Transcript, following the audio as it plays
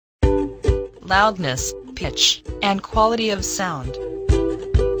loudness, pitch, and quality of sound.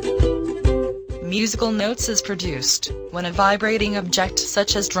 Musical notes is produced when a vibrating object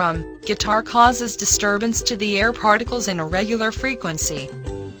such as drum, guitar causes disturbance to the air particles in a regular frequency.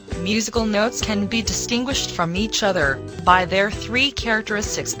 Musical notes can be distinguished from each other by their three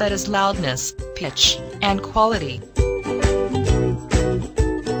characteristics, that is loudness, pitch, and quality.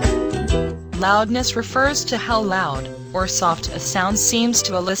 Loudness refers to how loud or soft a sound seems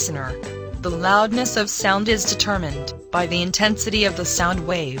to a listener. The loudness of sound is determined by the intensity of the sound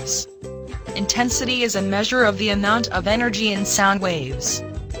waves. Intensity is a measure of the amount of energy in sound waves.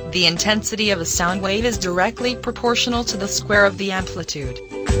 The intensity of a sound wave is directly proportional to the square of the amplitude.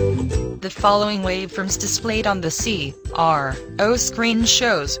 The following waveforms displayed on the CRO screen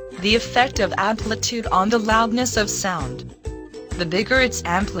shows the effect of amplitude on the loudness of sound. The bigger its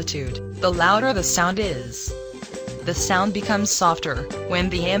amplitude, the louder the sound is. The sound becomes softer when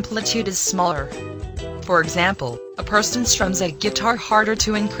the amplitude is smaller. For example, a person strums a guitar harder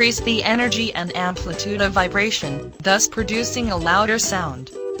to increase the energy and amplitude of vibration, thus producing a louder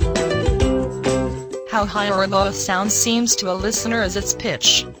sound. How high or low a sound seems to a listener is its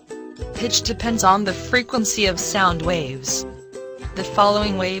pitch. Pitch depends on the frequency of sound waves. The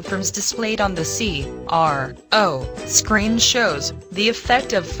following waveforms displayed on the CRO screen shows the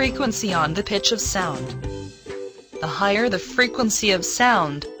effect of frequency on the pitch of sound. The higher the frequency of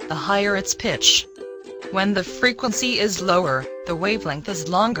sound, the higher its pitch. When the frequency is lower, the wavelength is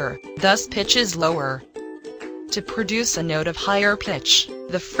longer, thus pitch is lower. To produce a note of higher pitch,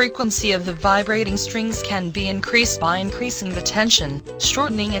 the frequency of the vibrating strings can be increased by increasing the tension,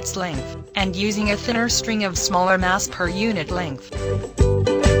 shortening its length, and using a thinner string of smaller mass per unit length.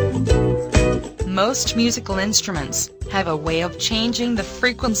 Most musical instruments have a way of changing the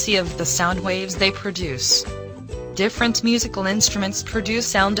frequency of the sound waves they produce. Different musical instruments produce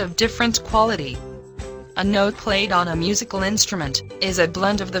sound of different quality. A note played on a musical instrument is a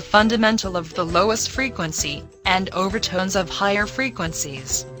blend of the fundamental of the lowest frequency and overtones of higher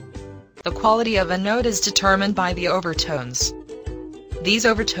frequencies. The quality of a note is determined by the overtones. These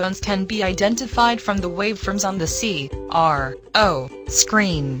overtones can be identified from the waveforms on the CRO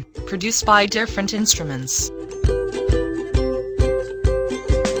screen, produced by different instruments.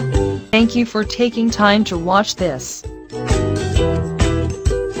 Thank you for taking time to watch this.